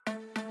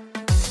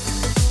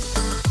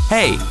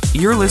Hey,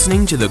 you're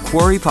listening to the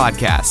Quarry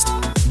Podcast.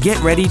 Get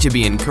ready to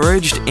be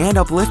encouraged and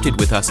uplifted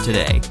with us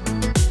today.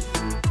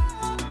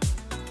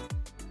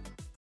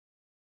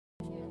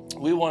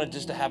 We wanted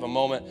just to have a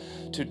moment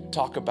to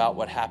talk about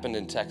what happened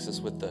in Texas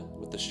with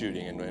the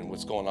shooting and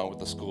what's going on with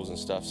the schools and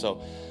stuff.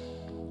 So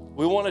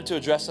we wanted to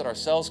address it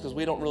ourselves because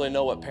we don't really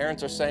know what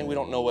parents are saying. We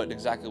don't know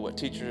exactly what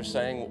teachers are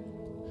saying,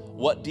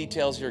 what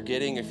details you're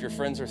getting, if your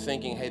friends are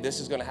thinking, hey, this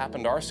is going to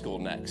happen to our school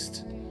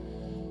next.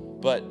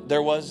 But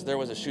there was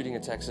a shooting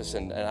in Texas,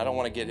 and I don't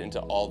want to get into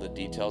all the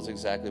details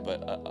exactly,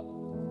 but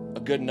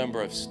a good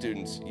number of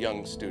students,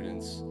 young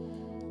students,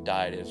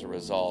 died as a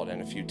result,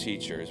 and a few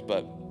teachers.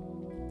 But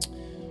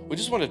we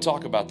just want to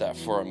talk about that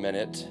for a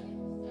minute.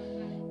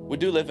 We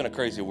do live in a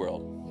crazy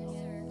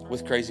world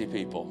with crazy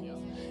people.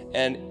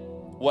 And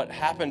what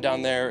happened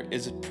down there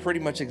is pretty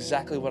much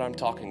exactly what I'm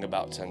talking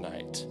about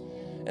tonight.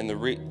 And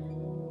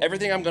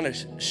everything I'm going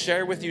to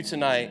share with you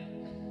tonight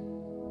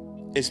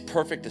is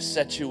perfect to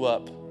set you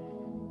up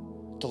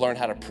to learn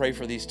how to pray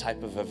for these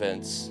type of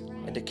events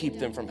and to keep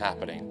them from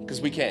happening.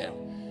 Because we can.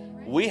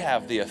 We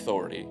have the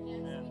authority,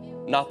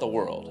 not the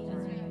world,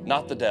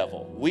 not the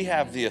devil. We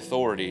have the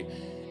authority.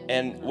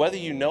 And whether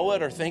you know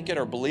it or think it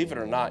or believe it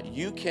or not,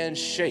 you can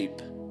shape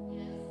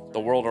the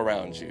world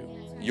around you,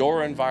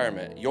 your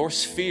environment, your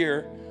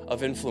sphere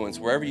of influence.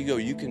 Wherever you go,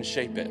 you can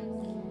shape it.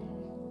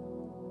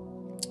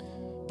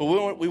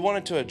 But we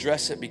wanted to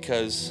address it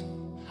because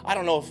I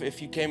don't know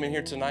if you came in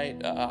here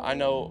tonight. I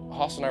know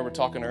Haas and I were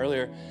talking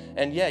earlier,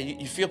 and yeah,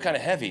 you feel kind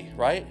of heavy,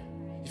 right?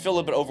 You feel a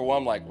little bit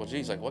overwhelmed, like, well,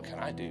 geez, like, what can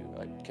I do?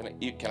 Like,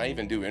 can I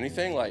even do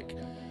anything? Like,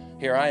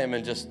 here I am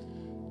in just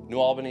New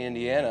Albany,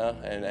 Indiana,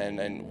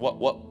 and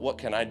what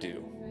can I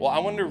do? Well, I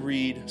wanted to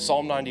read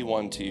Psalm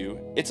 91 to you.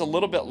 It's a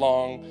little bit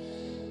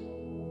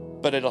long,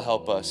 but it'll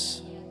help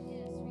us.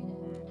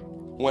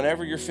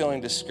 Whenever you're feeling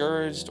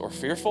discouraged or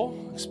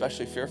fearful,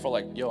 especially fearful,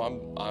 like, yo,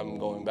 I'm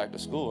going back to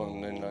school,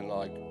 and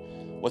like,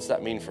 what's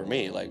that mean for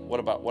me? Like, what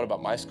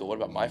about my school? What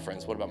about my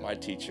friends? What about my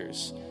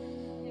teachers?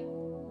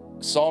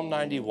 Psalm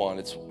 91,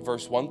 it's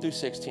verse 1 through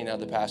 16 out of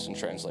the Passion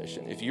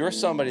Translation. If you're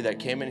somebody that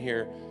came in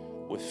here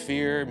with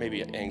fear,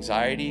 maybe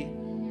anxiety,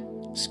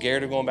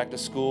 scared of going back to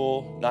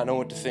school, not knowing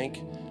what to think,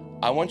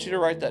 I want you to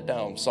write that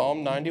down.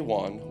 Psalm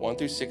 91, 1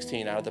 through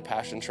 16 out of the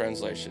Passion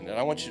Translation. And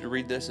I want you to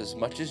read this as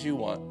much as you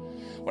want.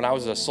 When I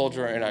was a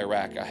soldier in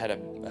Iraq,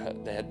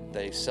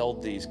 they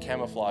sold these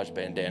camouflage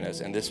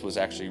bandanas, and this was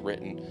actually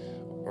written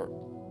or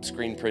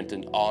screen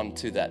printed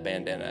onto that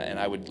bandana, and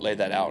I would lay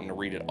that out and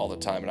read it all the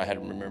time, and I had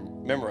to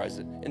memorize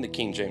it in the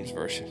King James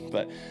Version.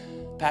 But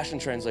Passion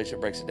Translation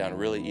breaks it down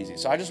really easy.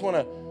 So I just want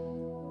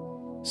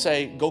to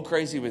say, go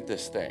crazy with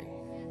this thing.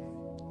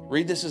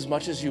 Read this as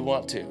much as you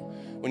want to.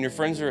 When your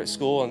friends are at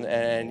school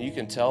and you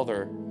can tell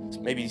they're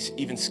maybe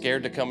even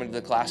scared to come into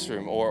the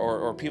classroom,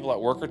 or people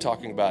at work are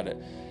talking about it,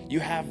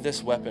 you have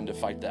this weapon to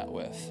fight that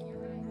with.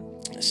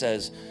 It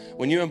says,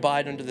 when you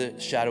abide under the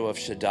shadow of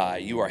Shaddai,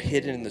 you are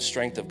hidden in the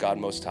strength of God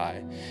Most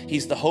High.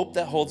 He's the hope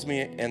that holds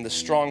me and the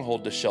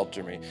stronghold to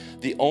shelter me,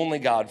 the only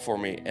God for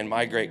me and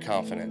my great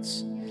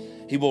confidence.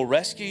 He will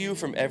rescue you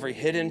from every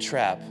hidden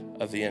trap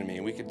of the enemy.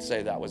 We could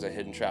say that was a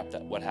hidden trap,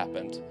 that what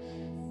happened.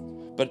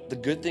 But the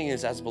good thing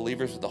is, as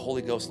believers with the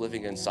Holy Ghost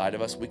living inside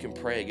of us, we can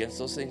pray against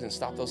those things and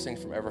stop those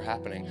things from ever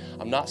happening.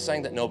 I'm not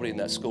saying that nobody in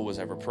that school was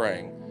ever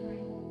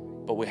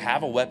praying, but we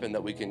have a weapon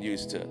that we can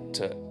use to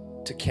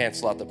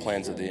cancel out the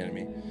plans of the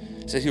enemy.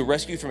 It says he'll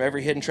rescue you from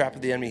every hidden trap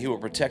of the enemy. He will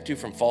protect you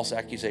from false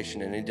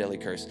accusation and any deadly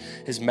curse.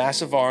 His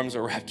massive arms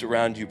are wrapped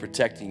around you,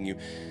 protecting you.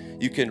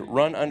 You can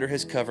run under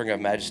his covering of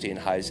majesty and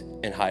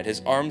hide.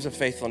 His arms of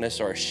faithfulness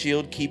are a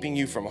shield keeping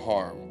you from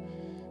harm.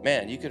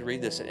 Man, you could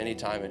read this at any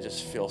time and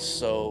just feel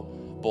so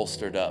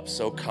bolstered up,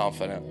 so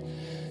confident.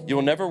 You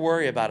will never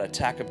worry about an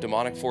attack of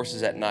demonic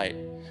forces at night,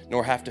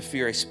 nor have to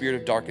fear a spirit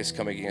of darkness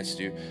coming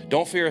against you.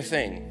 Don't fear a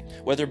thing,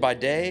 whether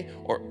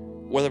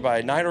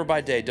by night or by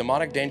day,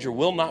 demonic danger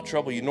will not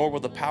trouble you, nor will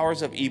the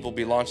powers of evil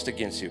be launched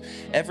against you.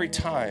 Every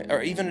time,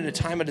 or even in a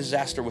time of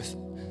disaster with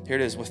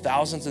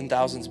thousands and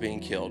thousands being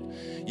killed,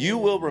 you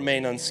will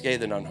remain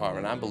unscathed and unharmed.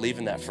 And I'm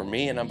believing that for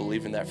me, and I'm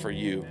believing that for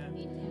you.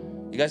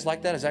 You guys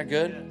like that? Is that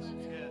good?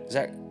 Does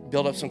that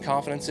build up some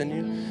confidence in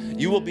you?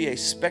 You will be a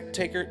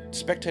spectator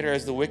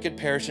as the wicked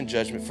perish in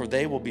judgment, for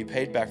they will be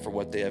paid back for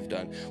what they have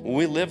done. When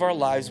we live our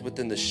lives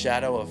within the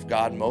shadow of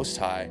God Most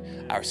High,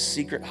 our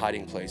secret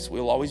hiding place,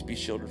 we'll always be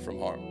shielded from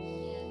harm.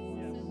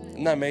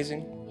 Isn't that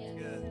amazing?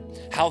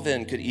 How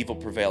then could evil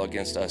prevail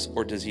against us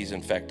or disease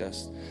infect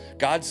us?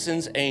 God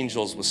sends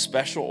angels with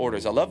special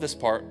orders, I love this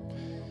part,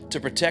 to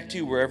protect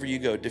you wherever you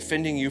go,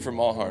 defending you from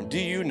all harm. Do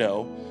you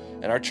know,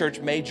 and our church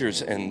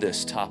majors in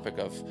this topic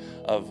of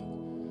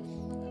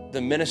the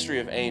ministry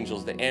of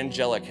angels, the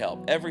angelic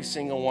help. Every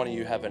single one of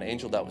you have an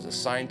angel that was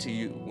assigned to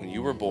you when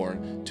you were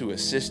born to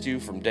assist you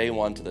from day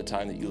one to the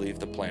time that you leave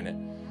the planet.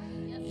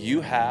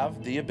 You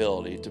have the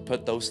ability to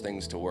put those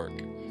things to work.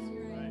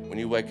 When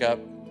you wake up,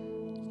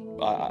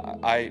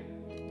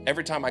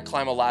 every time I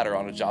climb a ladder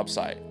on a job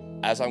site,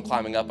 as I'm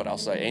climbing up it, I'll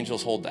say,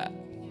 angels hold that.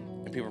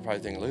 And people are probably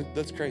thinking,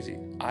 that's crazy.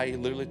 I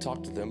literally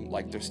talk to them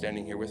like they're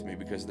standing here with me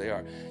because they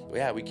are.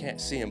 Yeah, we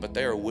can't see them, but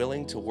they are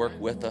willing to work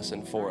with us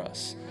and for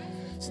us.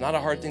 It's not a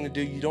hard thing to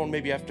do. You don't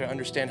maybe have to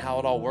understand how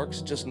it all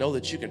works. Just know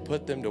that you can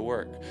put them to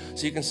work.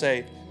 So you can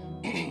say,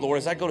 Lord,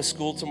 as I go to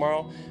school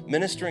tomorrow,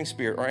 ministering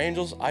spirit or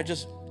angels, I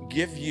just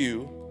give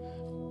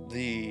you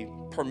the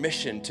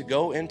permission to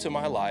go into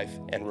my life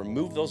and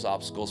remove those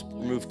obstacles,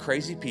 remove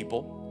crazy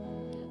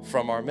people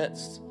from our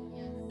midst.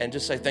 And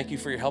just say, thank you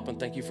for your help and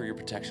thank you for your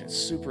protection. It's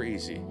super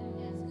easy.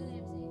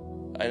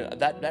 And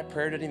that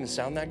prayer didn't even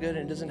sound that good,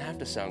 and it doesn't have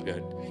to sound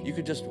good. You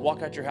could just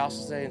walk out your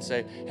house today and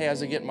say, hey,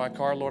 as I get in my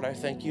car, Lord, I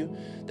thank you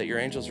that your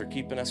angels are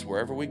keeping us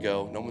wherever we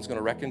go. No one's going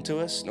to wreck into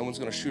us. No one's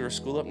going to shoot our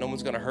school up. No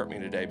one's going to hurt me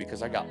today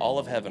because I got all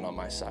of heaven on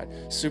my side.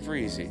 Super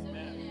easy.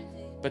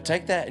 But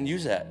take that and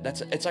use that.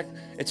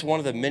 It's one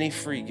of the many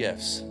free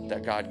gifts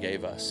that God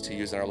gave us to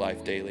use in our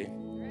life daily.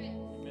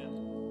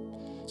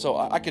 So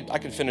I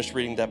could finish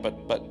reading that,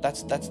 but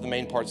that's the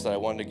main parts that I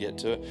wanted to get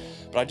to it.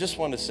 But I just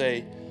wanted to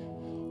say,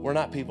 we're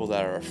not people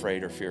that are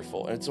afraid or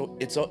fearful. And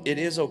it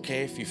is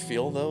okay if you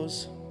feel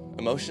those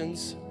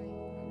emotions.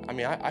 I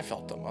mean, I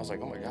felt them. I was like,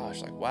 oh my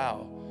gosh, like,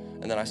 wow.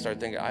 And then I started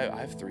thinking, I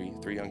have three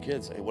young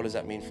kids. Hey, what does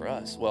that mean for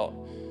us?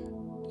 Well,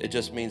 it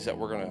just means that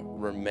we're going to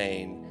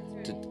remain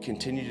to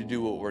continue to do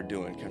what we're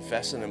doing,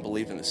 confessing and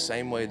believing the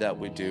same way that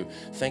we do,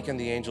 thanking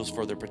the angels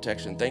for their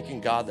protection,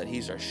 thanking God that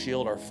he's our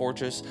shield, our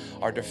fortress,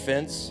 our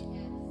defense,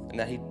 and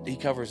that he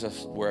covers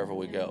us wherever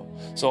we go.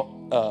 So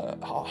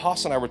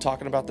Haas and I were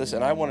talking about this,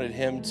 and I wanted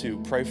him to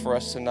pray for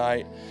us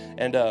tonight.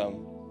 And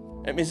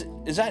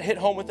is that hit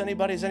home with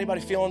anybody? Is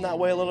anybody feeling that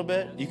way a little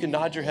bit? You can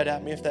nod your head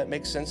at me if that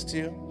makes sense to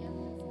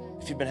you.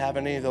 If you've been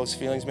having any of those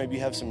feelings, maybe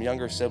you have some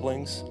younger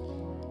siblings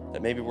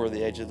that maybe were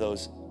the age of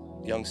those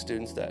young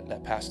students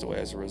that passed away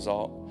as a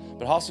result.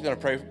 But Haas is going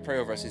to pray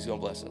over us. He's going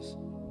to bless us.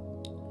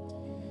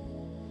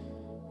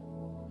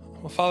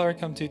 Well, Father, I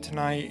come to you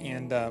tonight,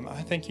 and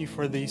I thank you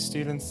for these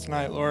students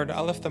tonight, Lord.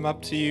 I lift them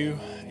up to you,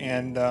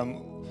 and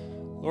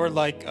Lord,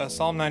 like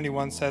Psalm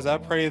 91 says, I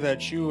pray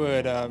that you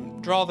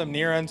would draw them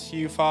near unto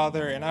you,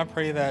 Father, and I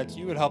pray that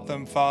you would help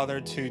them, Father,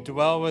 to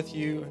dwell with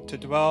you, to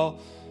dwell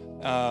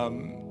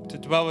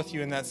with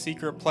you in that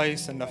secret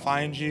place, and to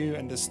find you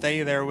and to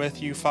stay there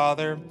with you,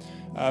 Father.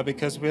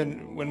 Because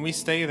when we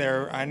stay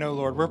there, I know,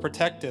 Lord, we're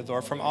protected,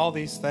 Lord, from all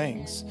these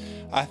things.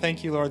 I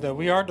thank you, Lord, that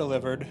we are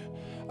delivered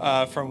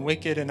from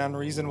wicked and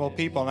unreasonable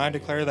people. And I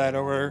declare that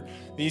over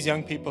these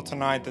young people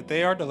tonight, that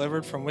they are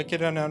delivered from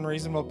wicked and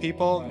unreasonable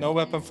people. No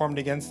weapon formed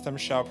against them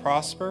shall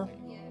prosper.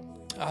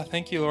 I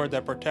thank you, Lord,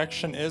 that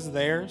protection is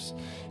theirs,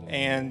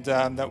 and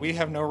that we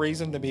have no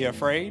reason to be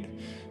afraid,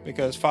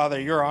 because, Father,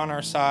 you're on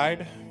our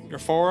side. You're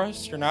for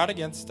us. You're not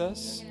against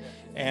us.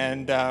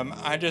 And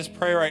I just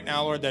pray right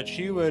now, Lord, that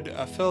you would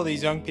fill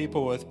these young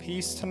people with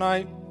peace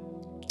tonight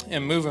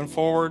and moving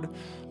forward.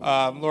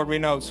 Lord, we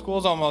know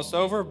school's almost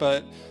over,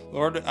 but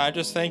Lord, I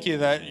just thank you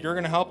that you're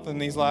going to help them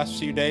these last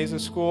few days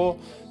of school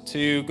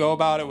to go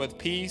about it with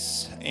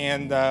peace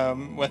and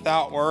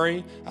without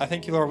worry. I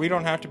thank you, Lord, we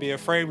don't have to be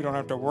afraid. We don't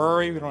have to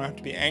worry. We don't have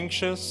to be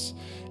anxious.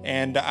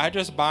 And I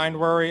just bind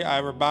worry.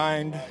 I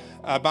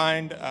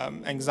bind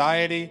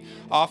anxiety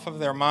off of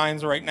their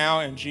minds right now.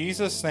 In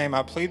Jesus' name,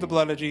 I plead the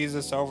blood of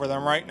Jesus over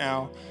them right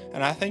now.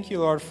 And I thank you,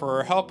 Lord,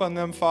 for helping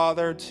them,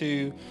 Father,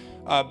 to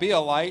be a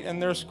light in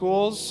their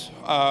schools,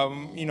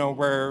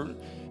 where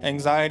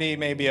anxiety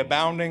may be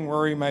abounding,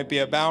 worry might be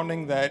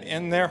abounding, that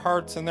in their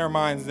hearts and their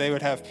minds they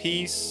would have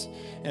peace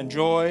and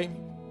joy,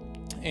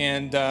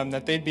 and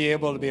that they'd be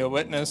able to be a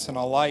witness and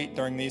a light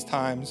during these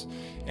times,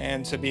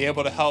 and to be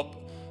able to help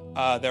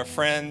their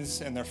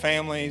friends and their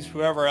families,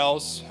 whoever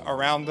else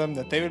around them,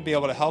 that they would be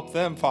able to help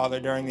them, Father,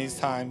 during these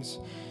times.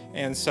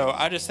 And so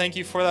I just thank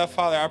you for that,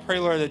 Father. I pray,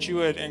 Lord, that you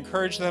would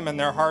encourage them in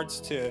their hearts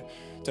to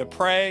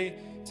pray,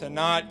 to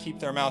not keep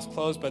their mouths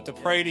closed, but to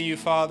pray to you,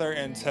 Father,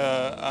 and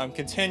to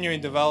continue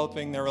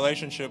developing their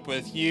relationship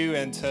with you,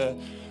 and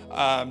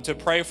to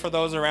pray for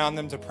those around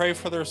them, to pray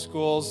for their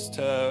schools,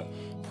 to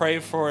pray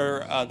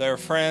for their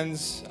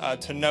friends,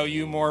 to know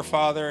you more,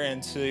 Father,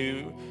 and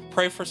to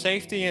pray for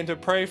safety, and to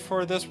pray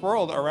for this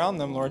world around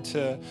them, Lord,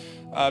 to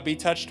be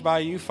touched by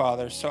you,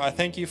 Father. So I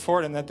thank you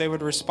for it, and that they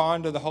would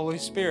respond to the Holy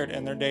Spirit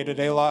in their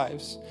day-to-day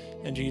lives.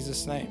 In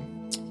Jesus'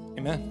 name,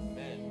 amen.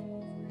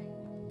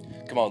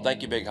 Come on,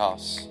 thank you, Big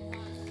Hoss.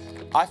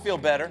 I feel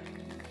better,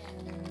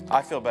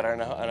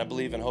 and I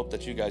believe and hope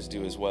that you guys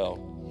do as well.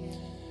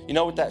 You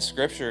know, with that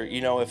scripture,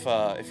 you know, if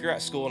you're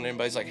at school and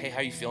anybody's like, hey,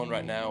 how you feeling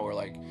right now? Or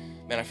like,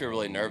 man, I feel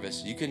really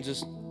nervous. You can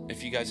just,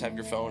 if you guys have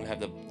your phone, have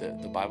the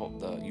Bible,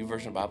 the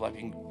YouVersion Bible app, you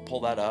can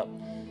pull that up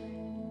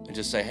and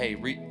just say, hey,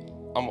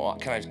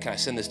 can I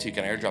send this to you?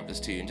 Can I airdrop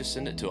this to you? And just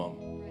send it to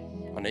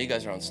them. I know you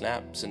guys are on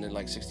Snap, sending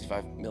like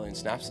 65 million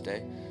snaps a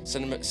day.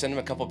 Send them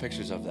a couple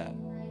pictures of that.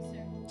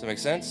 Does that make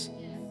sense?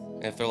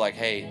 And if they're like,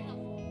 hey,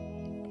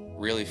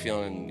 really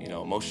feeling,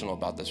 emotional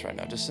about this right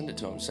now, just send it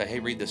to them. Say, hey,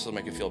 read this, it'll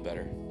make you feel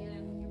better.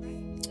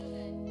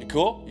 You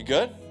cool? You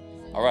good?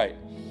 All right.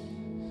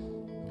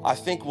 I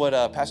think what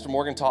Pastor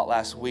Morgan taught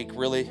last week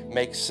really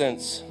makes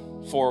sense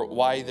for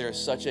why there's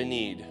such a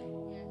need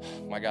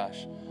my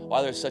gosh,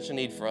 why there's such a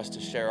need for us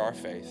to share our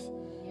faith,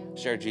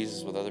 share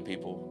Jesus with other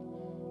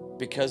people,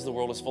 because the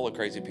world is full of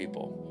crazy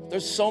people.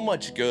 There's so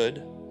much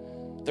good.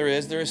 There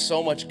is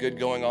so much good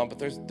going on, but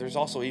there's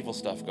also evil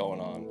stuff going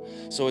on.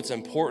 So it's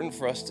important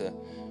for us to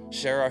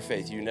share our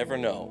faith. You never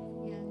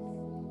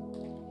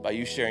know, by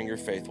you sharing your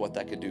faith, what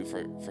that could do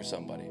for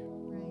somebody.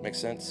 Make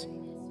sense?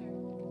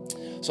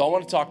 So I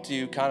want to talk to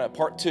you kind of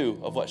part 2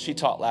 of what she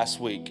taught last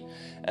week.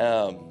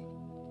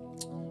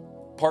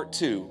 Part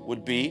 2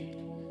 would be,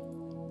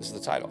 this is the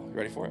title. You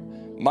ready for it?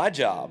 My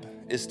job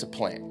is to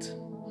plant.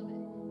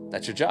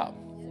 That's your job.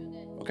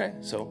 Okay,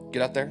 so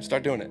get out there,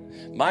 start doing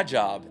it. My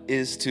job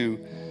is to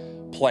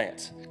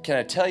plant. Can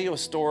I tell you a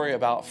story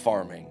about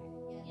farming?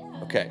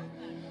 Okay.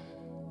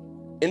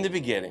 In the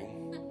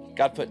beginning,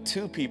 God put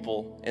 2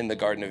 people in the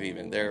Garden of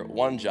Eden. Their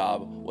one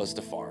job was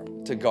to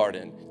farm, to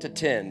garden, to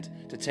tend,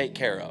 to take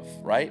care of,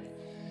 right?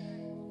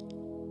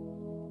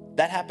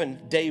 That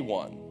happened day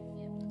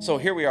 1. So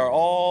here we are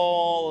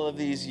all of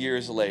these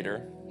years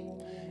later,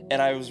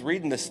 and I was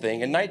reading this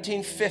thing. In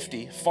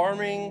 1950,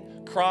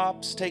 farming,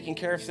 crops, taking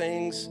care of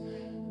things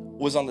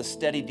was on the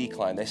steady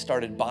decline. They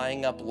started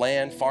buying up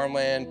land,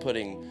 farmland,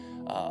 putting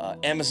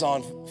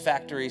Amazon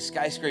factories,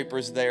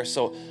 skyscrapers there.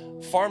 So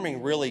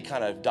farming really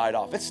kind of died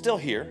off. It's still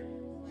here.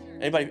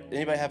 Anybody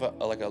have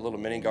a little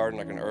mini garden,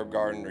 like an herb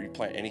garden, or you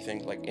plant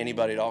anything, like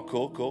anybody at all?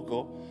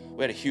 Cool.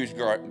 We had a huge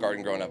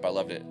garden growing up. I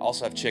loved it.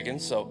 Also have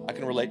chickens, so I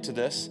can relate to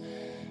this.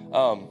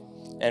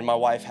 And my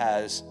wife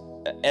has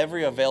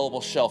every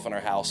available shelf in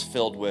our house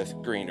filled with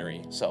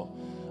greenery. So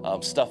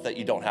stuff that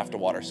you don't have to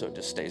water, so it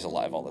just stays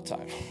alive all the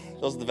time.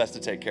 Those are the best to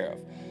take care of.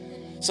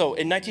 So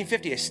in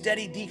 1950, a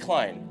steady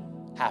decline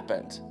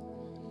happened.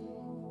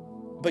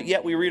 But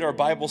yet we read our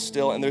Bible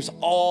still, and there's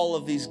all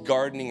of these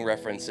gardening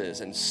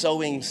references and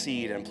sowing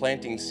seed and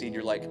planting seed.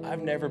 You're like,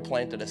 I've never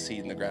planted a seed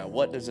in the ground.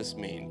 What does this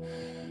mean?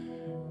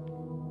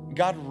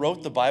 God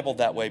wrote the Bible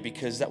that way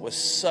because that was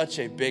such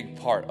a big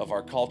part of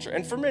our culture.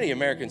 And for many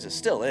Americans, it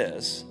still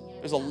is.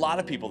 There's a lot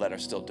of people that are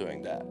still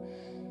doing that.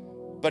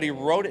 But he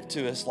wrote it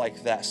to us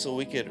like that so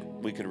we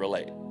could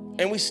relate.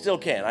 And we still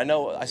can. I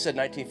know I said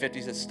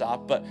 1950s it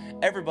stopped, but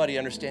everybody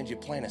understands you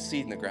plant a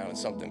seed in the ground and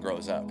something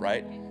grows up,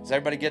 right? Does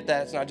everybody get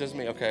that? It's not just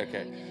me?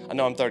 Okay. I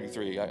know I'm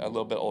 33, a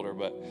little bit older,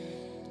 but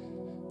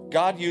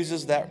God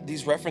uses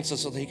these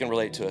references so that he can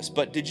relate to us.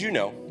 But did you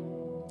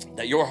know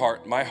that your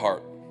heart, my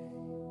heart,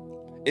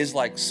 is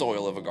like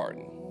soil of a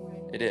garden?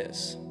 It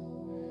is.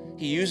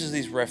 He uses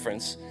these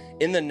references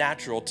in the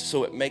natural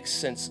so it makes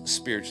sense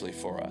spiritually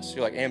for us.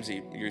 You're like,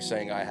 Amzi, you're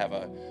saying I have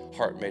a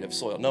heart made of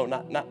soil. No,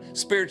 not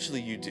spiritually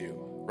you do,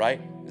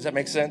 right? Does that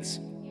make sense?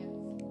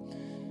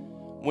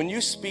 When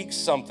you speak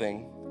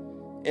something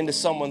into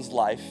someone's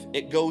life,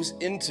 it goes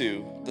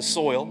into the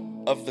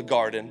soil of the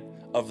garden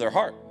of their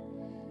heart.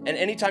 And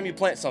anytime you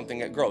plant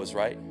something, it grows,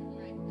 right?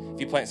 If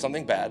you plant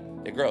something bad,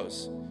 it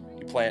grows.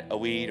 You plant a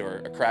weed or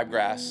a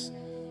crabgrass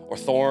or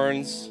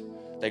thorns,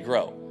 they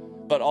grow.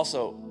 But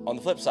also, on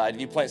the flip side,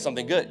 if you plant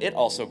something good, it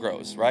also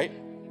grows, right?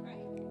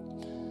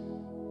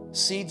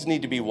 Seeds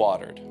need to be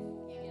watered,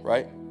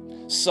 right?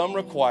 Some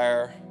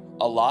require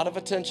a lot of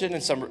attention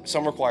and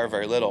some require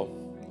very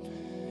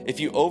little. If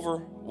you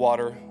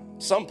overwater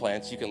some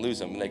plants, you can lose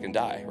them and they can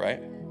die,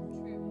 right?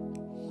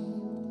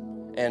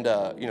 And,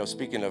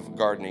 speaking of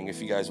gardening,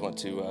 if you guys want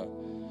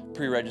to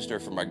pre-register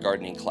for my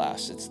gardening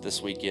class, it's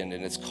this weekend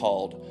and it's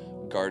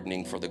called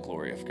Gardening for the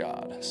Glory of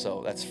God.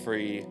 So that's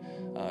free.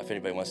 If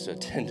anybody wants to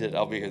attend it,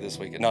 I'll be here this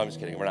weekend. No, I'm just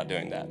kidding. We're not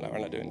doing that. No, we're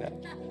not doing that.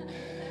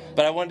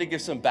 But I wanted to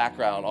give some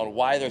background on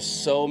why there's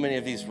so many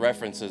of these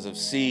references of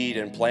seed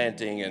and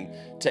planting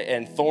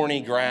and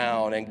thorny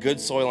ground and good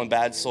soil and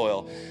bad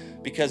soil,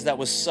 because that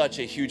was such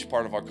a huge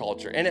part of our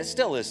culture. And it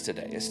still is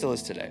today. It still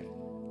is today.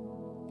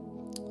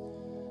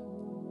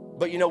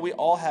 But we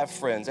all have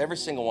friends. Every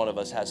single one of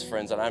us has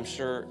friends. And I'm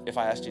sure if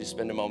I asked you to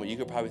spend a moment, you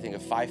could probably think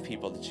of 5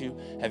 people that you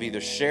have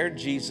either shared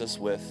Jesus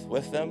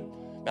with them.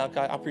 Malachi,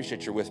 I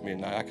appreciate you're with me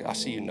tonight. I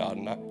see you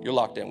nodding. You're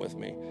locked in with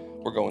me.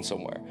 We're going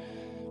somewhere.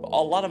 But a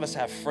lot of us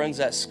have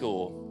friends at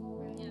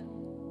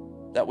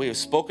school that we have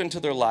spoken to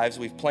their lives.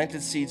 We've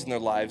planted seeds in their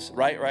lives,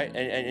 right?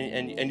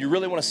 And you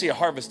really want to see a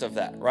harvest of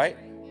that, right?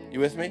 You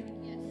with me?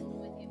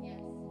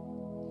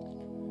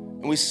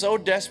 And we so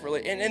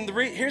desperately,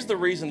 here's the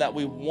reason that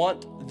we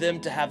want them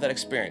to have that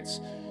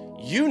experience.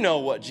 You know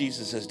what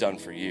Jesus has done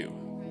for you.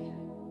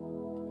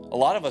 A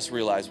lot of us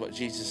realize what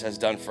Jesus has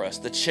done for us,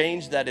 the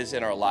change that is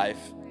in our life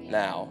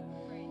now.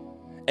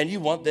 And you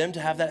want them to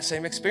have that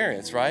same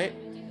experience, right?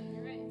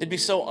 It'd be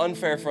so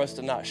unfair for us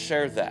to not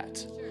share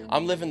that.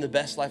 I'm living the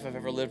best life I've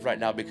ever lived right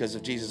now because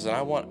of Jesus, and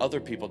I want other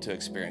people to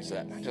experience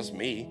that, not just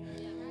me.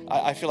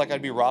 I feel like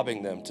I'd be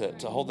robbing them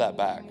to hold that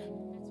back.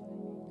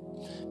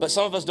 But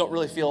some of us don't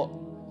really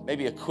feel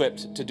maybe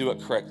equipped to do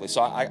it correctly,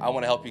 so I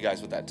want to help you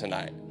guys with that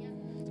tonight.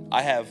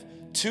 I have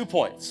 2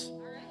 points,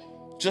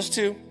 just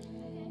 2.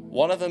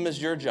 One of them is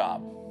your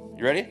job.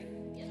 You ready?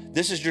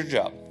 This is your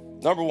job.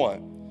 Number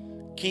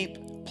 1, keep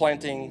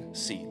planting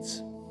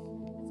seeds.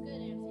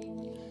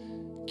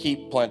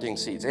 Keep planting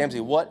seeds. Amzi,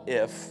 what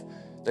if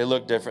they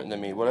look different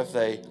than me? What if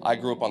I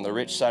grew up on the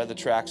rich side of the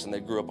tracks and they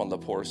grew up on the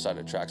poor side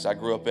of the tracks? I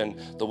grew up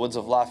in the woods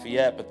of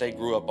Lafayette, but they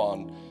grew up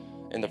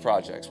in the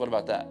projects. What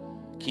about that?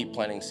 Keep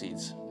planting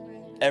seeds.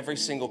 Every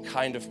single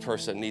kind of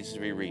person needs to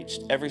be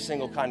reached. Every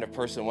single kind of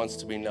person wants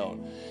to be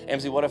known.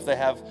 Amzi, what if they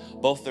have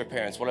both their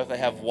parents? What if they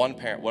have one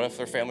parent? What if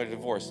their family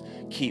divorced?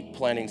 Keep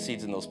planting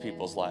seeds in those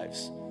people's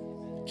lives.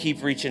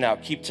 Keep reaching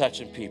out. Keep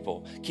touching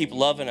people. Keep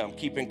loving them.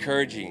 Keep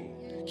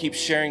encouraging. Keep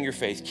sharing your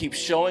faith. Keep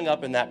showing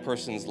up in that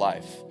person's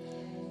life.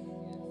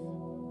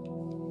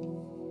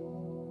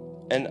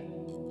 And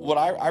what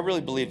I really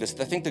believe this,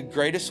 I think the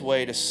greatest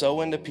way to sow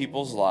into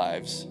people's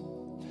lives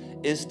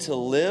is to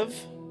live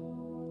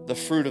the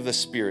fruit of the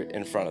Spirit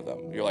in front of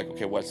them. You're like,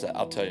 okay, what's that?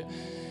 I'll tell you.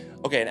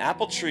 Okay, an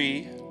apple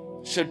tree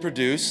should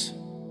produce,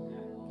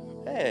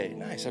 hey,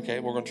 nice, okay,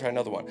 we're gonna try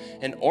another one.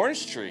 An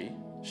orange tree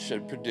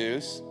should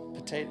produce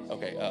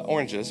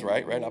oranges,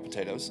 right, not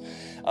potatoes.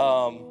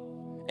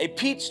 A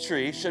peach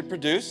tree should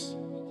produce,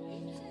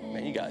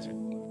 man, you guys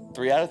are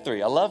 3 out of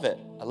 3. I love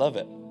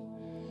it.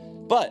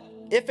 But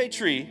if a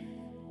tree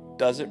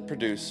doesn't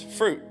produce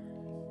fruit,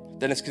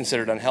 then it's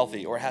considered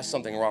unhealthy or it has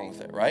something wrong with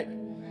it, right?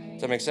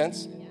 Does that make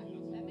sense?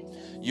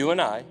 You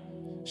and I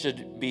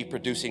should be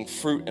producing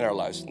fruit in our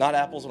lives, not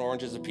apples and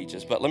oranges and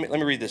peaches. But let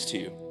me read this to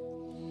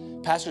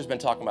you. Pastor's been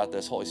talking about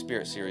this Holy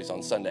Spirit series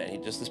on Sunday.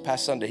 And just this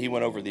past Sunday, he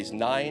went over these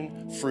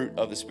 9 fruit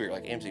of the Spirit.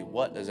 Like, Amzi,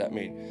 what does that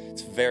mean?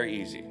 It's very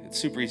easy. It's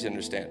super easy to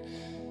understand.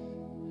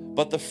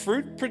 But the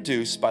fruit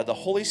produced by the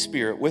Holy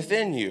Spirit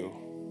within you,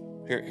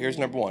 here's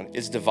number 1,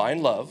 is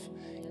divine love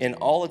in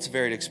all its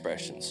varied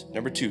expressions.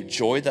 Number 2,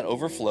 joy that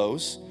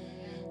overflows.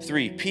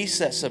 3, peace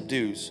that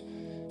subdues.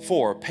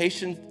 4,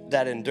 patience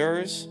that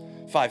endures.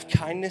 5,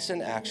 kindness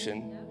in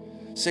action.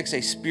 6,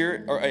 a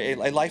spirit or a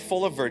life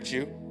full of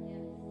virtue.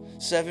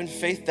 7,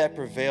 faith that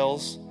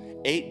prevails.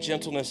 8,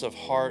 gentleness of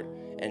heart.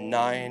 And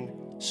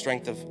 9,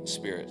 strength of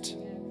spirit.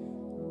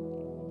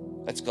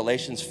 That's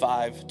Galatians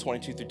 5,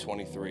 22 through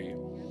 23.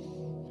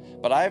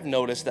 But I have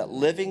noticed that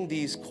living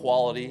these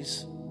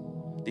qualities,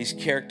 these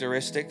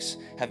characteristics,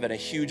 have been a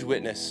huge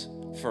witness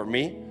for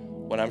me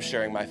when I'm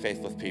sharing my faith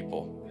with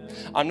people.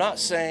 I'm not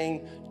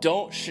saying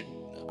don't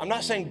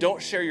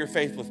share your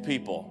faith with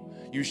people.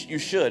 You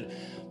should.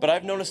 But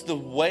I've noticed the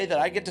way that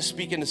I get to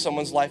speak into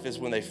someone's life is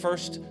when they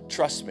first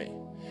trust me.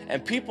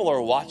 And people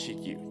are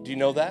watching you. Do you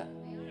know that?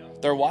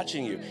 They're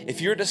watching you. If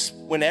you're just,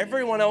 when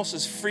everyone else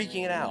is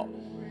freaking out,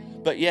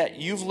 but yet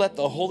you've let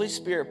the Holy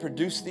Spirit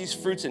produce these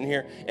fruits in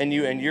here, and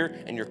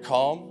you're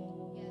calm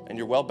and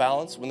you're well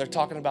balanced. When they're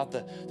talking about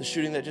the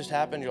shooting that just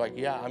happened, you're like,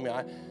 yeah, I mean,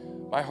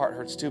 my heart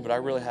hurts too, but I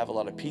really have a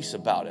lot of peace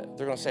about it.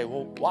 They're gonna say,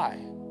 well, why?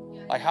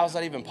 Like, how is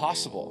that even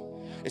possible?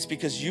 It's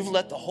because you've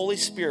let the Holy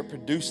Spirit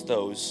produce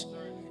those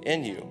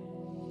in you.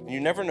 And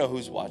you never know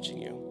who's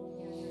watching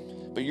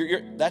you.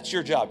 But that's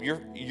your job.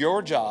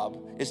 Your job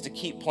is to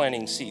keep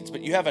planting seeds.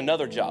 But you have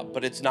another job,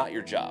 but it's not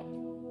your job.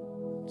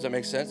 Does that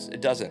make sense?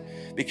 It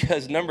doesn't.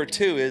 Because number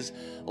 2 is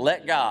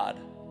let God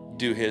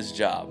do his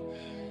job.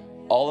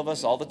 All of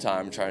us all the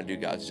time trying to do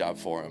God's job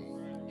for him.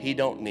 He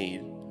don't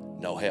need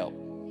no help.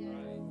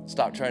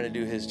 Stop trying to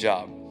do his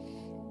job.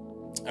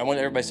 I want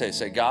everybody to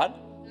say, God,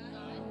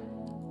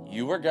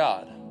 you are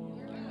God,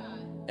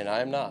 and I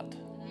am not.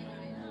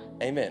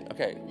 Amen.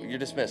 Okay, you're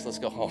dismissed. Let's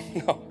go home.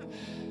 No.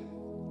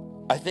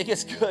 I think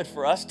it's good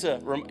for us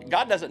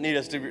God doesn't need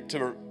us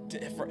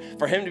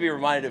for him to be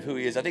reminded of who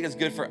he is. I think it's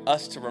good for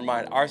us to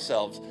remind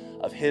ourselves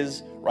of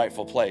his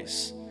rightful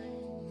place.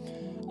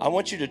 I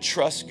want you to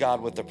trust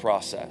God with the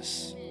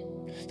process.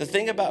 The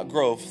thing about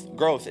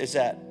growth is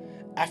that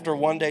after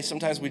one day,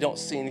 sometimes we don't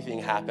see anything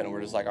happen.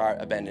 We're just like, all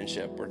right, abandon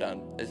ship, we're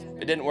done.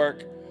 It didn't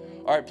work.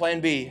 All right,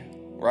 plan B,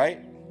 right?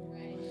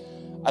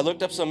 I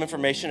looked up some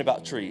information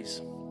about trees.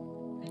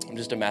 I'm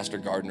just a master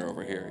gardener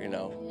over here,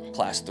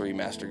 class 3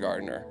 master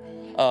gardener.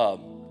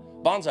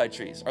 Bonsai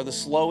trees are the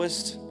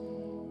slowest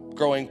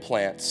growing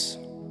plants,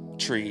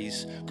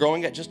 trees,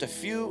 growing at just a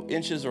few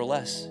inches or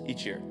less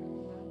each year.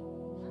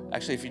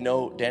 Actually, if you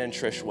know Dan and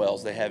Trish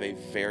Wells, they have a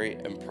very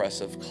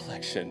impressive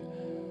collection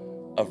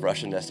of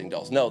Russian nesting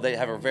dolls. No, they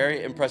have a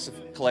very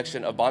impressive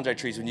collection of bonsai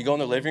trees. When you go in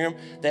their living room,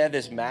 they have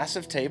this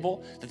massive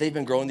table that they've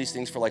been growing these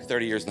things for like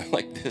 30 years, and they're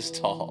like this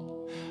tall.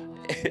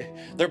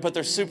 But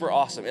they're super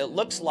awesome. It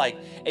looks like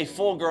a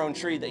full-grown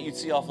tree that you'd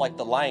see off like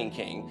the Lion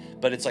King,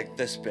 but it's like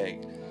this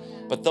big.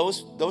 But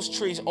those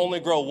trees only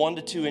grow 1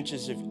 to 2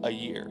 inches a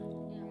year.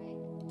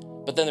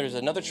 But then there's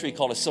another tree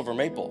called a silver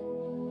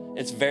maple.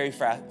 It's very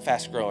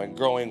fast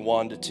growing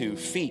 1 to 2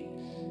 feet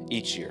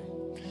each year.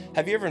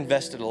 Have you ever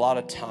invested a lot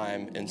of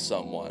time in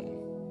someone?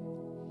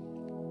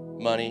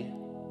 Money,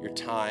 your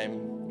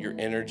time, your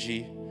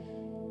energy,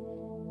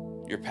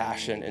 your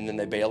passion, and then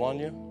they bail on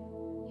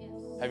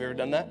you? Have you ever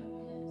done that?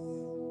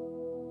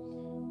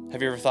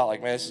 Have you ever thought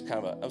like, man,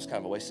 that was kind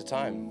of a waste of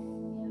time?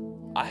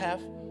 I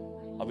have.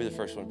 I'll be the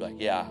first one to be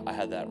like, yeah, I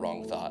had that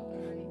wrong thought.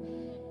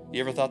 You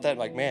ever thought that?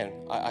 Like, man,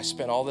 I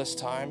spent all this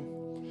time.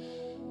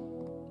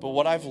 But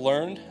what I've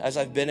learned as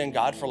I've been in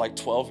God for like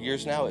 12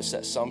 years now is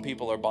that some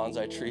people are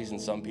bonsai trees and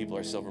some people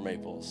are silver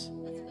maples.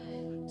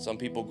 Some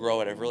people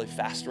grow at a really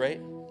fast rate.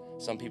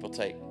 Some people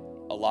take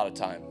a lot of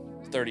time,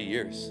 30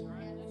 years.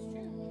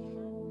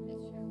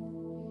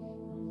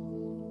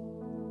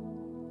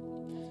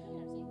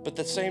 But at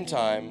the same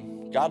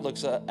time, God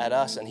looks at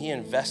us and he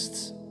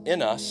invests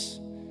in us,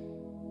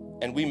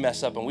 and we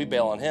mess up and we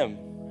bail on him.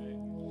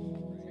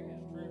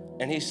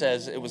 And he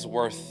says it was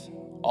worth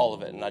all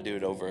of it, and I do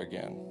it over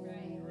again.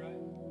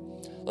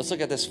 Let's look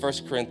at this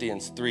 1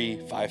 Corinthians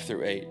 3, 5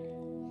 through 8.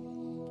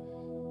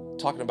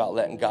 Talking about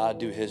letting God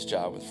do his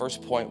job. The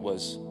first point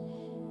was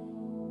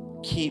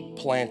keep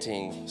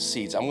planting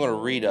seeds. I'm going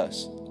to read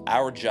us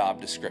our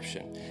job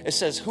description. It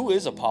says, who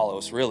is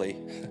Apollos really?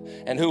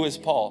 And who is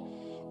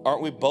Paul?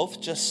 Aren't we both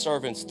just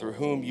servants through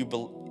whom you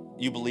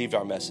believed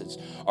our message?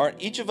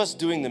 Aren't each of us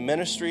doing the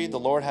ministry the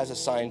Lord has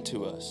assigned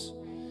to us?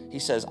 He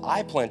says,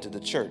 I planted the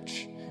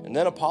church, and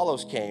then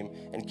Apollos came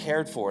and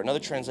cared for it. Another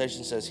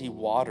translation says he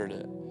watered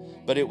it,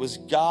 but it was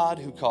God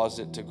who caused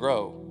it to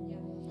grow.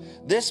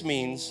 This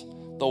means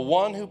the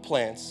one who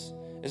plants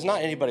is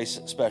not anybody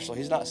special.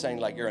 He's not saying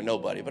like you're a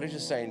nobody, but he's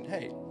just saying,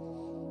 hey,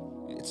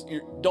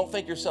 don't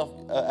think yourself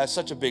as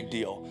such a big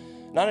deal.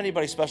 Not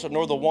anybody special,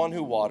 nor the one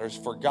who waters,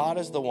 for God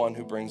is the one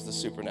who brings the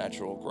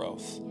supernatural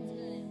growth.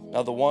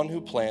 Now, the one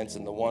who plants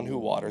and the one who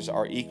waters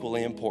are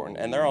equally important,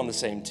 and they're on the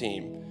same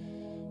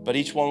team, but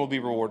each one will be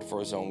rewarded for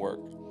his own work.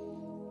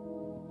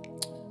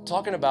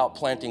 Talking about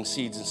planting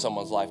seeds in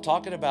someone's life,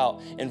 talking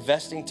about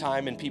investing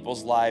time in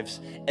people's lives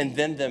and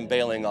then them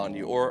bailing on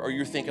you, or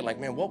you're thinking like,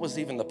 man, what was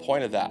even the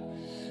point of that?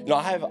 You know,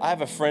 I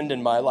have a friend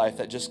in my life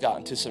that just got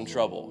into some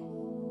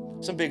trouble,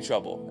 some big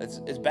trouble.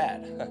 It's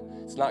bad.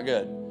 It's not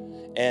good.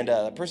 And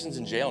that person's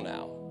in jail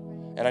now.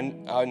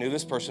 And I knew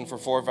this person for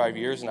 4 or 5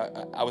 years, and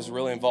I was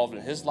really involved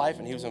in his life,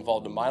 and he was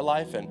involved in my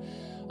life. And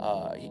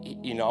I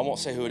won't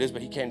say who it is,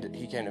 but he came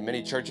to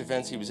many church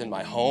events. He was in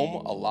my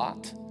home a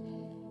lot.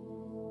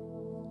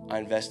 I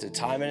invested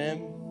time in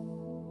him.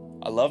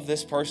 I love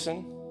this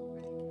person.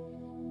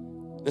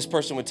 This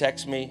person would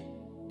text me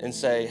and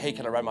say, hey,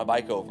 can I ride my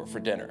bike over for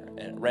dinner?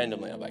 And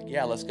randomly, I'm like,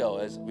 yeah, let's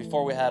go.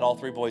 Before we had all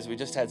 3 boys, we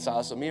just had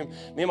salsa. So me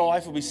and my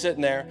wife would be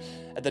sitting there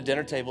at the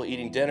dinner table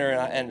eating dinner.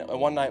 And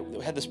one night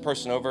we had this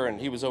person over,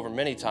 and he was over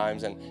many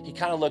times, and he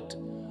kind of looked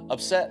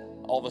upset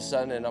all of a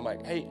sudden. And I'm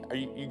like, hey, are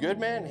you good,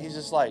 man? And he's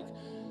just like,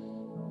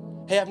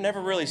 hey, I've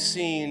never really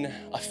seen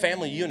a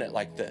family unit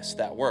like this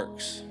that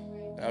works.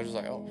 And I was just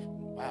like, oh,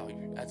 wow,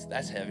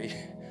 that's heavy,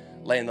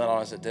 laying that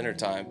on us at dinner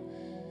time.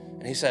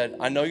 And he said,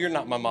 I know you're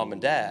not my mom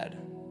and dad.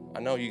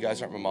 I know you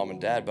guys aren't my mom and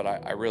dad, but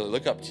I really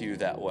look up to you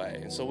that way.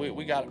 And so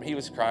we got him. He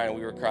was crying,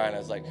 we were crying. I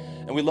was like,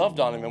 and we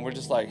loved on him, and we're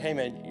just like, hey,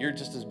 man, you're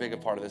just as big a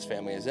part of this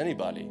family as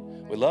anybody.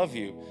 We love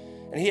you.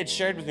 And he had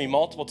shared with me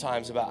multiple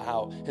times about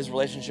how his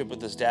relationship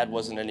with his dad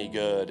wasn't any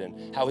good,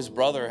 and how his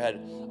brother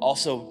had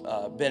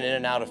also been in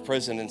and out of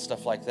prison and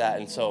stuff like that.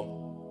 And so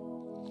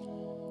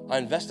I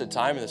invested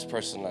time in this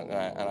person, and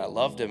I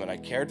loved him, and I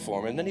cared for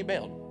him, and then he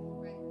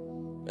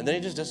bailed. And then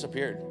he just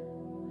disappeared.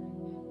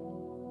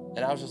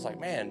 And I was just like,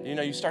 man,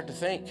 you start to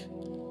think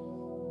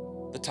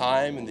the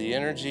time and the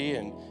energy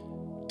and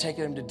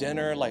taking him to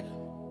dinner. Like,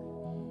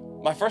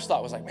 my first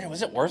thought was like, man,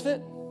 was it worth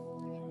it?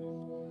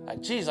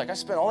 Like, geez, like I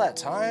spent all that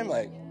time.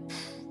 Like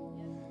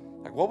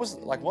what was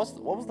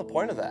the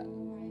point of that?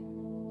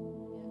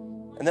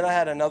 And then I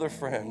had another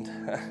friend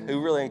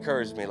who really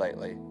encouraged me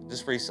lately,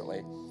 just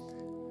recently.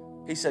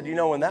 He said,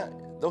 when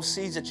those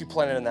seeds that you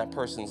planted in that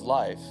person's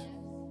life,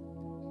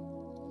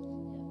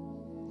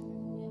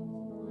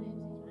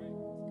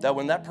 that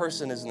when that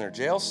person is in their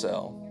jail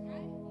cell,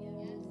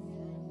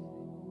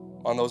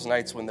 on those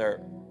nights when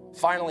they're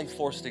finally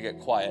forced to get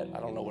quiet, I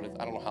don't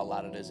know how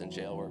loud it is in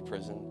jail or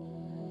prison,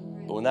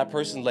 but when that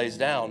person lays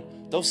down,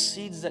 those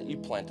seeds that you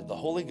planted, the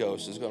Holy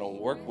Ghost is going to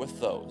work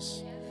with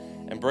those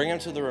and bring them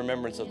to the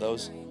remembrance of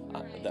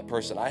that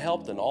person I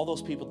helped and all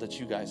those people that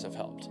you guys have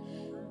helped.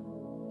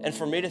 And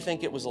for me to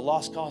think it was a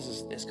lost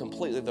cause is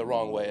completely the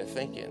wrong way of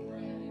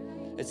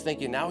thinking. It's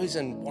thinking now he's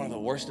in one of the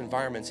worst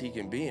environments he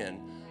can be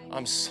in.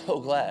 I'm so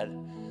glad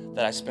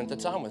that I spent the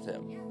time with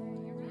him.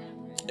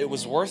 It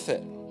was worth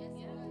it.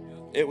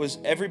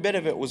 Every bit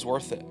of it was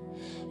worth it.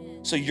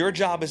 So your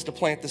job is to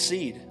plant the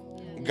seed.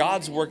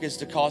 God's work is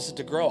to cause it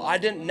to grow. I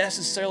didn't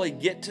necessarily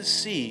get to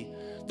see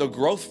the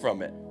growth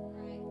from it.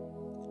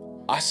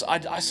 I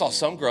saw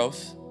some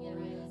growth,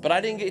 but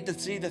I didn't get to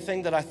see the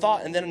thing that I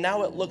thought, and then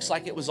now it looks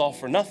like it was all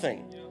for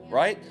nothing,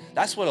 right?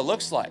 That's what it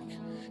looks like.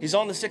 He's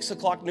on the 6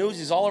 o'clock news.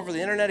 He's all over the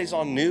internet. He's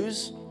on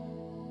news.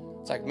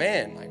 It's like,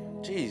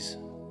 man, geez,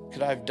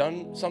 could I have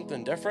done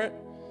something different?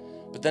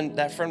 But then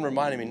that friend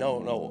reminded me,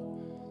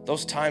 no,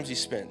 those times he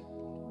spent,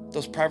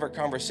 those private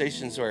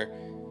conversations where,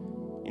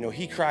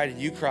 he cried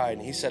and you cried,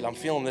 and he said, I'm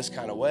feeling this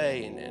kind of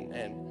way,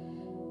 and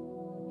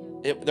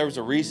there was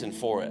a reason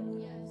for it.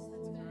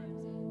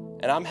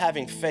 And I'm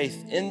having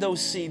faith in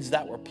those seeds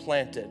that were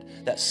planted,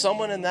 that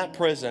someone in that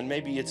prison,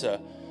 maybe it's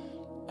a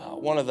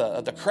one of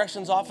the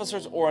corrections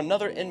officers or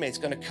another inmate's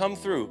going to come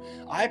through.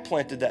 I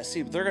planted that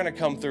seed, but they're going to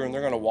come through and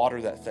they're going to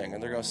water that thing.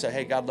 And they're going to say,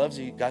 hey, God loves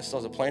you. God still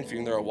has a plan for you.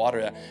 And they're going to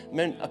water that. And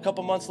then a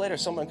couple months later,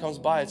 someone comes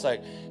by. It's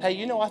like,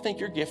 hey, I think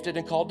you're gifted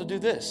and called to do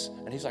this.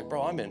 And he's like,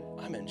 bro, I'm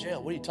in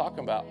jail. What are you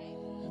talking about?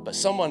 But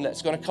someone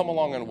that's going to come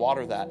along and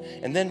water that.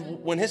 And then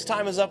when his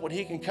time is up, when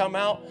he can come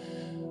out,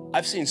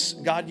 I've seen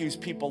God use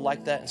people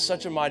like that in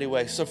such a mighty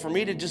way. So for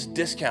me to just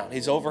discount,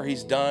 he's over,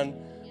 he's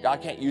done,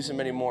 God can't use him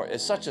anymore,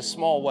 is such a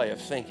small way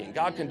of thinking.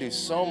 God can do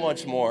so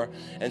much more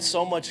and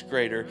so much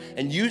greater.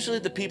 And usually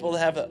the people that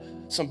have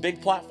some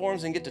big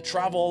platforms and get to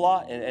travel a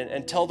lot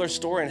and tell their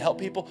story and help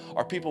people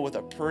are people with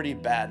a pretty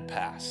bad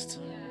past.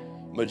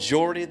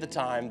 Majority of the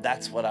time,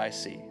 that's what I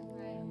see.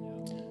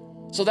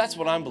 So that's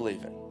what I'm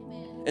believing.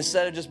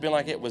 Instead of just being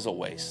like, it was a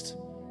waste.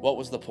 What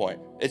was the point?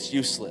 It's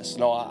useless.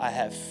 No, I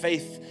have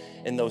faith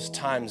in those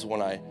times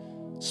when I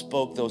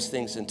spoke those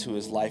things into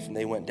his life and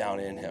they went down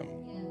in him.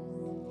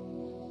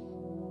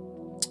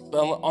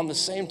 But on the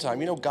same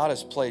time, God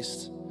has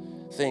placed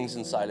things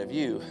inside of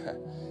you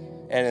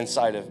and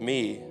inside of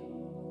me.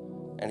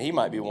 And he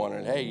might be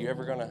wondering, hey, you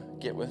ever gonna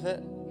get with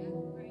it?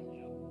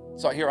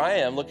 So here I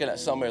am looking at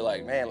somebody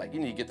like, man, like you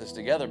need to get this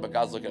together. But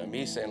God's looking at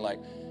me saying like,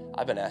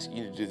 I've been asking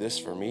you to do this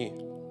for me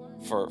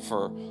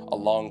for a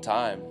long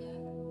time.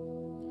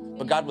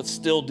 But God would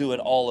still do it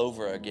all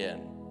over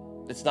again.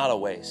 It's not a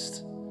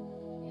waste.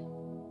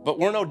 But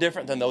we're no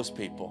different than those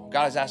people.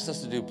 God has asked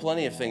us to do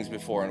plenty of things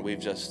before, and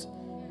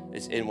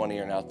it's in one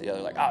ear and out the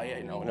other. Like, oh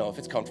yeah, no, if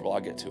it's comfortable,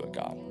 I'll get to it,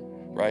 God,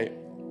 right?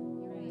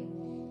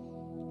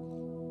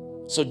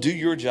 So do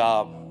your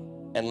job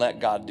and let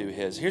God do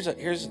his. Here's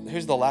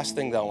the last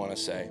thing that I want to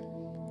say.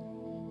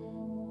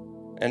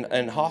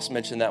 And Haas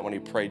mentioned that when he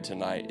prayed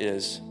tonight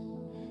is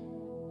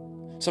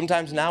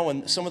sometimes now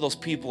when some of those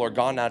people are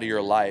gone out of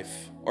your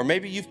life, or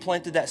maybe you've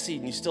planted that seed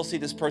and you still see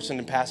this person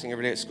in passing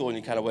every day at school and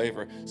you kind of wave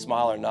or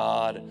smile or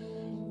nod.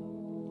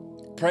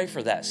 Pray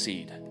for that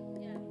seed.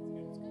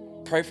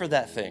 Pray for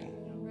that thing.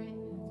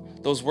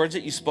 Those words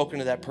that you spoke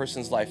into that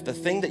person's life, the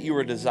thing that you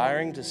were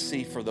desiring to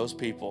see for those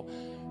people,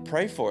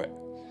 pray for it.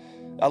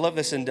 I love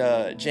this in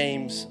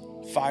James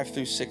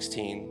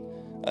 5-16.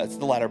 It's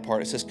the latter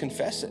part. It says,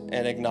 confess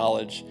and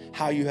acknowledge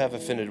how you have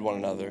offended one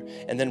another,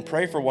 and then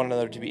pray for one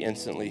another to be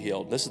instantly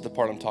healed. This is the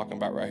part I'm talking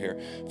about right here.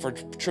 For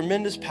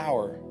tremendous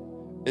power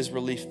is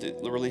released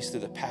through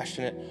the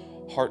passionate,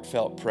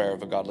 heartfelt prayer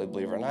of a godly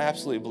believer. And I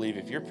absolutely believe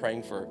if you're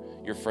praying for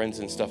your friends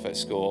and stuff at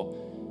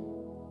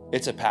school,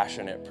 it's a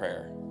passionate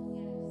prayer.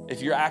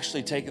 If you're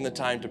actually taking the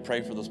time to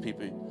pray for those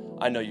people,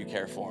 I know you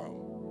care for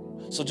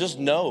them. So just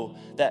know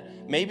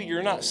that maybe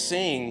you're not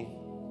seeing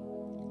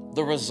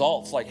the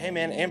results. Like, hey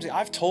man, Amzi,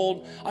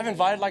 I've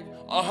invited like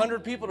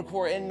 100 people to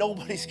Quarry and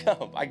nobody's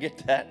come. I get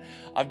that.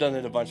 I've done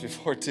it a bunch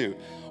before too.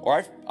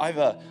 Or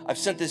I've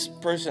sent this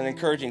person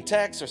encouraging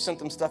texts or sent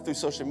them stuff through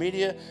social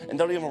media and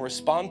don't even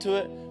respond to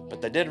it,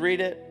 but they did read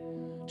it.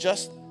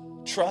 Just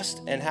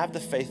trust and have the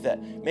faith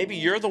that maybe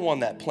you're the one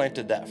that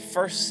planted that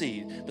first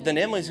seed, but then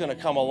Emily's going to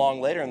come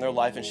along later in their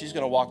life and she's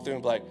going to walk through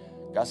and be like,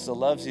 God still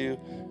loves you.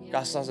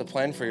 God still has a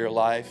plan for your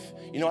life.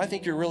 I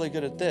think you're really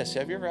good at this.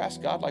 Have you ever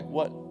asked God like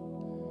what?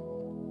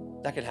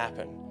 That could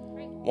happen.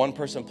 One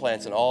person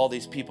plants and all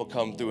these people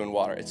come through and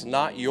water. It's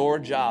not your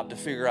job to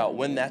figure out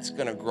when that's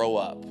going to grow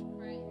up.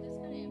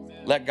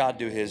 Let God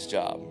do his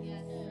job.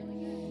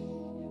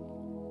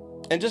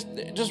 And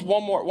just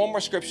one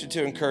more scripture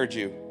to encourage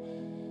you.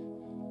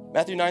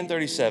 Matthew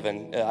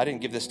 9:37. I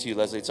didn't give this to you,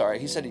 Leslie. It's all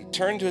right. He said he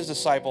turned to his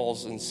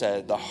disciples and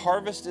said, the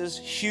harvest is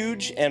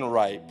huge and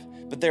ripe,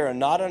 but there are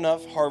not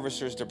enough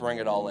harvesters to bring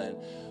it all in.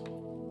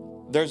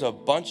 There's a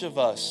bunch of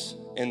us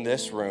in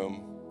this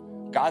room.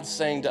 God's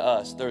saying to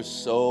us, there's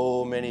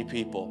so many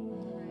people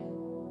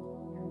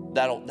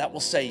that will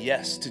say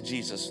yes to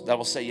Jesus, that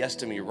will say yes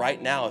to me right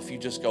now if you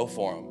just go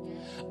for him.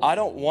 I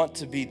don't want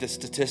to be the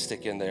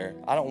statistic in there.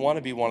 I don't want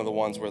to be one of the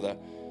ones where the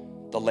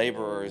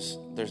laborers,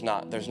 there's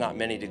not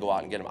many to go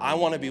out and get them. I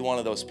want to be one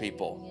of those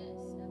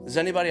people. Does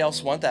anybody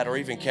else want that or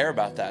even care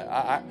about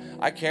that?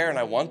 I care and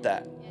I want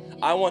that.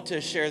 I want to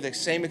share the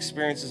same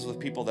experiences with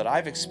people that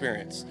I've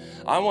experienced.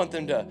 I want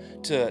them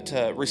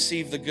to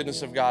receive the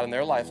goodness of God in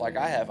their life like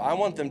I have. I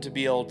want them to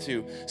be able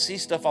to see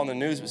stuff on the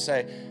news but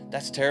say,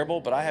 that's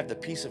terrible, but I have the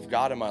peace of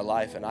God in my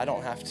life and I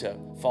don't have to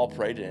fall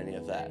prey to any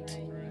of that.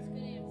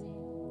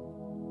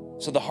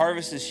 So the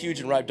harvest is huge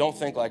and ripe. Don't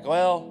think like,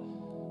 well,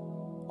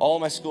 all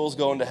my school's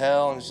going to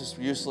hell and it's just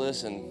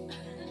useless and,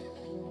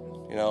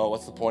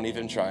 what's the point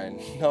even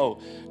trying?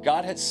 No,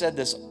 God had said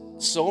this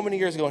so many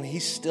years ago and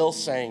he's still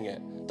saying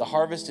it. The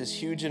harvest is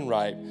huge and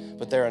ripe,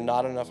 but there are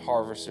not enough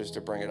harvesters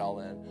to bring it all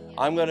in.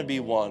 I'm going to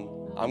be one.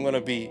 I'm going to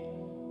be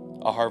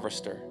a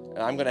harvester, and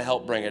I'm going to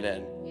help bring it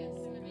in.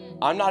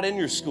 I'm not in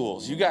your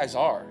schools. You guys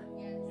are.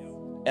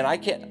 And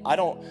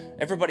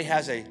everybody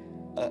has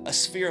a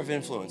sphere of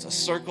influence, a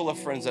circle of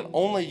friends that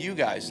only you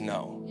guys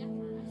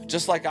know.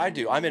 Just like I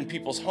do. I'm in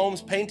people's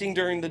homes painting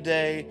during the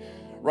day,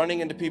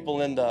 running into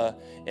people in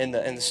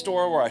the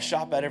store where I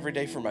shop at every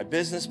day for my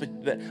business,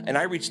 and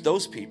I reach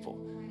those people.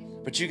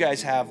 But you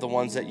guys have the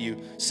ones that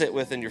you sit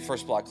with in your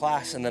first block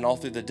class and then all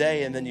through the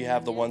day, and then you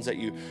have the ones that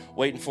you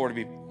waiting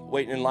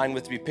in line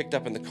with to be picked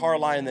up in the car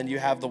line, and then you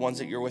have the ones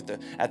that you're with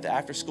at the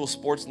after-school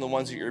sports and the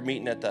ones that you're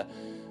meeting at the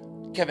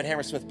Kevin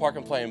Hammersmith Park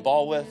and playing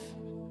ball with.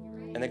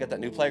 And they got that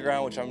new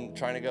playground, which I'm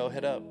trying to go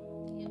hit up.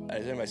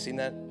 Has anybody seen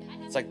that?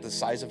 It's like the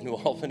size of New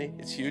Albany.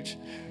 It's huge.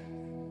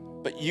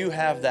 But you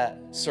have that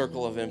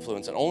circle of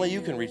influence, and only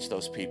you can reach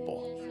those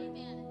people.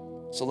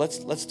 So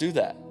let's do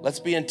that. Let's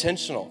be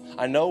intentional.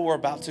 I know we're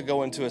about to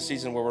go into a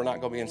season where we're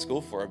not going to be in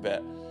school for a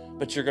bit,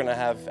 but you're going to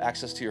have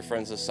access to your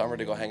friends this summer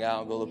to go hang out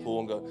and go to the pool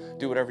and go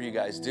do whatever you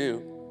guys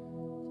do.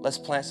 Let's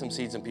plant some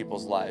seeds in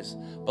people's lives.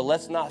 But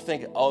let's not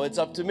think, oh, it's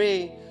up to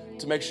me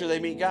to make sure they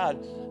meet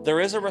God. There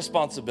is a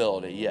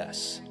responsibility,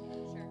 yes,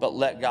 but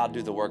let God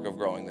do the work of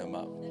growing them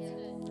up.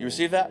 You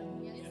receive that?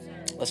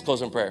 Let's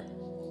close in prayer.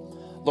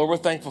 Lord, we're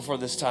thankful for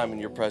this time in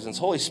your presence.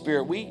 Holy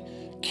Spirit, we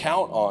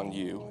count on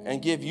you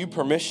and give you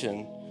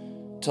permission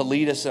to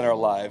lead us in our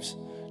lives,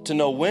 to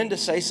know when to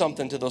say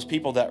something to those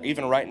people that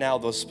even right now,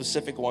 those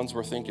specific ones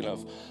we're thinking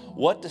of,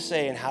 what to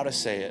say and how to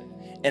say it,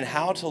 and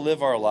how to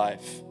live our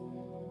life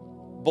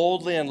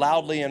boldly and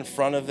loudly in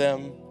front of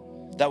them.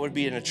 That would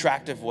be an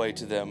attractive way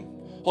to them.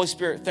 Holy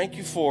Spirit, thank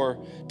you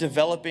for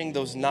developing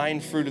those 9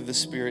 fruit of the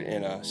Spirit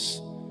in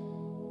us,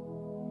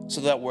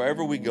 so that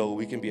wherever we go,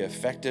 we can be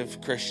effective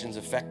Christians,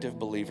 effective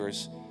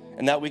believers,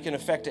 and that we can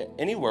affect it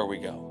anywhere we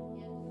go.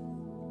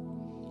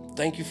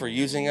 Thank you for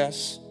using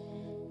us.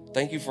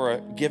 Thank you for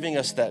giving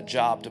us that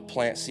job to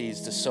plant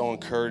seeds, to sow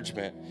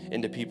encouragement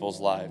into people's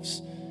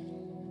lives.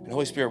 And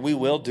Holy Spirit, we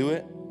will do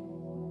it.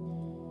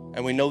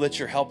 And we know that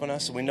you're helping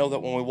us. And we know that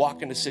when we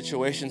walk into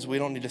situations, we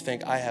don't need to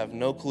think, I have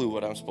no clue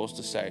what I'm supposed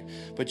to say.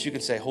 But you can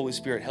say, Holy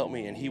Spirit, help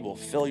me. And he will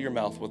fill your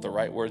mouth with the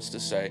right words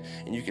to say.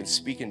 And you can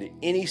speak into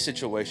any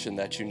situation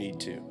that you need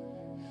to.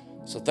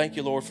 So thank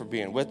you, Lord, for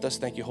being with us.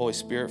 Thank you, Holy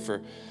Spirit,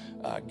 for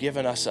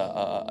giving us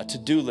a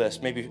to-do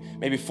list,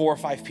 maybe 4 or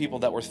 5 people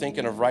that we're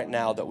thinking of right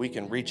now that we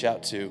can reach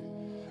out to.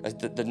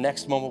 The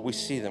next moment we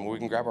see them, we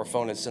can grab our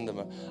phone and send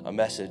them a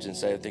message and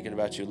say, I'm thinking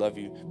about you, love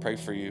you, pray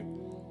for you.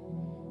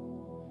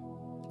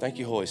 Thank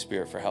you, Holy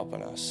Spirit, for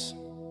helping us.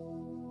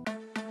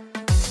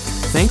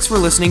 Thanks for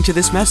listening to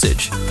this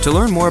message. To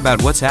learn more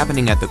about what's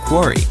happening at the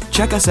Quarry,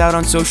 check us out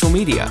on social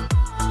media.